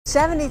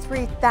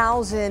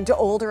73,000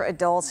 older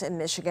adults in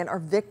Michigan are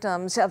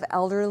victims of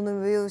elder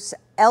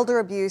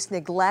abuse,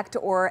 neglect,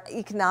 or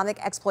economic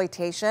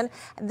exploitation.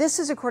 This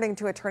is according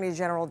to Attorney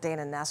General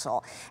Dana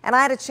Nessel. And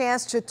I had a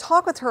chance to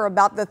talk with her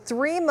about the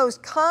three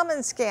most common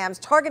scams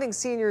targeting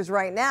seniors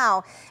right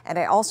now. And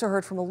I also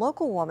heard from a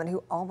local woman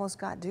who almost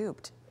got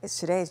duped. It's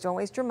today's Don't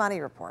Waste Your Money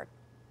report.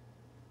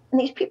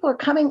 And these people are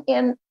coming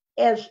in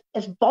as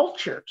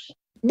vultures.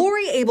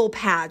 Lori Abel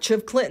Patch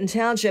of Clinton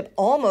Township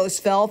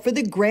almost fell for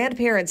the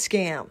grandparent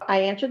scam. I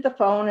answered the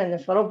phone and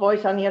this little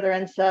voice on the other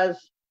end says,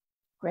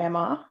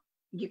 "Grandma."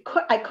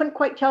 I couldn't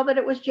quite tell that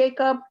it was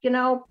Jacob,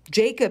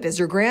 Jacob is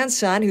her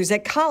grandson who's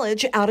at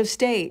college out of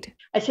state.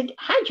 I said,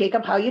 "Hi,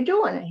 Jacob, how you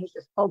doing?" And he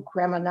says, "Oh,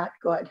 Grandma, not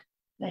good."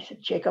 And I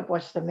said, "Jacob,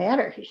 what's the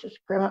matter?" He says,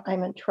 "Grandma,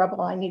 I'm in trouble.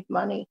 I need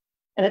money."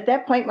 And at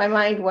that point, my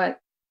mind went,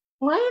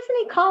 why isn't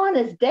he calling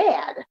his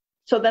dad?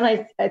 So then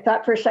I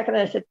thought for a second,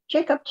 and I said,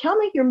 "Jacob, tell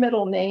me your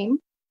middle name."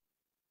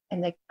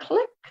 And they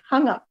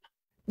hung up.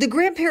 The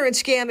grandparent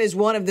scam is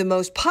one of the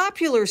most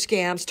popular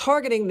scams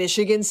targeting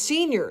Michigan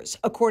seniors,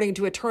 according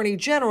to Attorney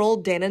General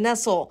Dana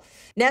Nessel.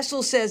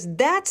 Nessel says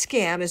that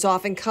scam is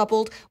often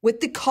coupled with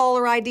the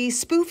caller ID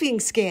spoofing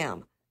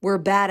scam, where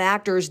bad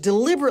actors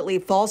deliberately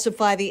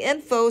falsify the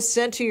info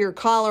sent to your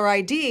caller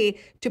ID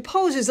to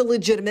pose as a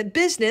legitimate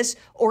business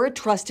or a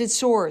trusted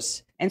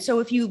source. And so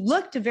if you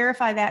look to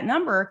verify that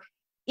number,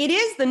 it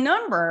is the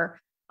number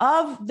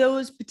of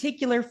those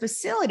particular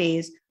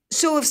facilities.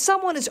 So if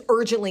someone is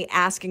urgently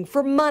asking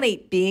for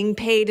money, being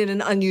paid in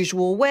an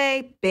unusual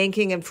way,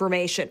 banking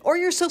information, or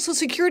your social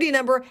security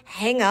number,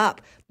 hang up.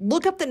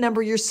 Look up the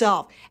number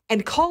yourself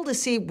and call to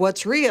see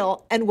what's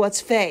real and what's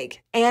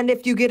fake. And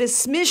if you get a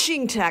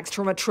smishing text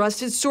from a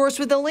trusted source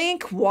with a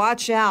link,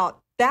 watch out.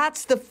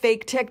 That's the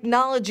fake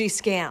technology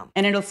scam.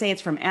 And it'll say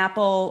it's from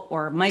Apple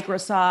or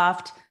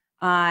Microsoft,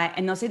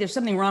 and they'll say there's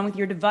something wrong with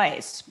your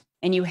device.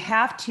 And you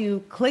have to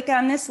click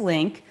on this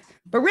link.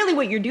 But really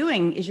what you're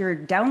doing is you're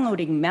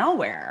downloading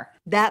malware.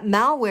 That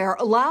malware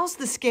allows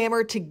the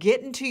scammer to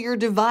get into your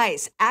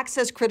device,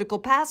 access critical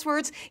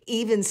passwords,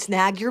 even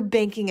snag your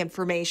banking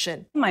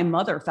information. My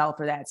mother fell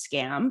for that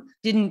scam.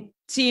 Didn't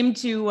seem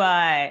to,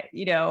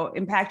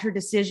 impact her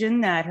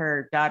decision that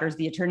her daughter's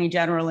the Attorney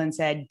General and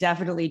said,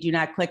 definitely do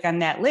not click on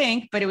that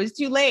link. But it was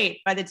too late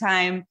by the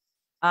time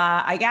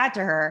I got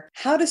to her.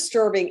 How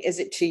disturbing is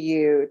it to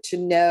you to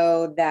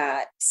know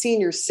that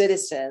senior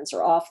citizens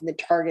are often the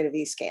target of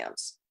these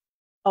scams?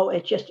 Oh,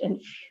 it just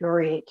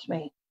infuriates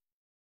me.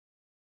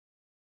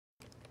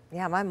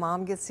 Yeah, my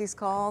mom gets these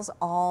calls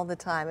all the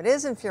time. It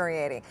is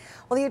infuriating.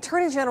 Well, the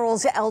Attorney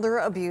General's Elder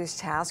Abuse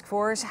Task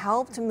Force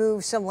helped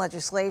move some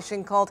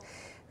legislation called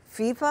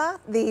FEPA,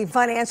 the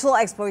Financial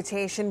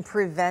Exploitation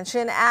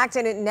Prevention Act,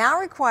 and it now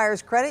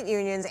requires credit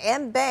unions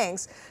and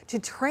banks to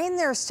train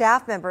their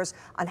staff members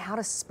on how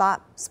to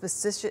spot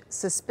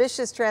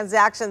suspicious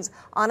transactions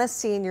on a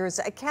senior's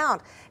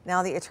account.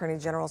 Now, the Attorney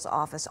General's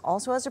office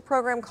also has a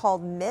program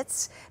called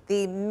MITS,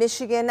 the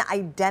Michigan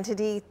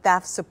Identity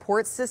Theft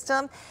Support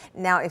System.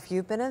 Now, if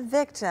you've been a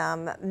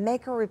victim,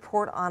 make a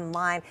report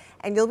online,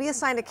 and you'll be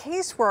assigned a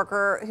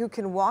caseworker who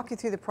can walk you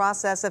through the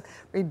process of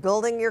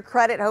rebuilding your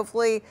credit,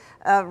 hopefully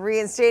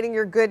reinstating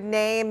your good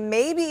name,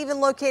 maybe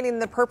even locating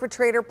the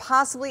perpetrator,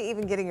 possibly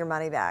even getting your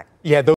money back. Yeah.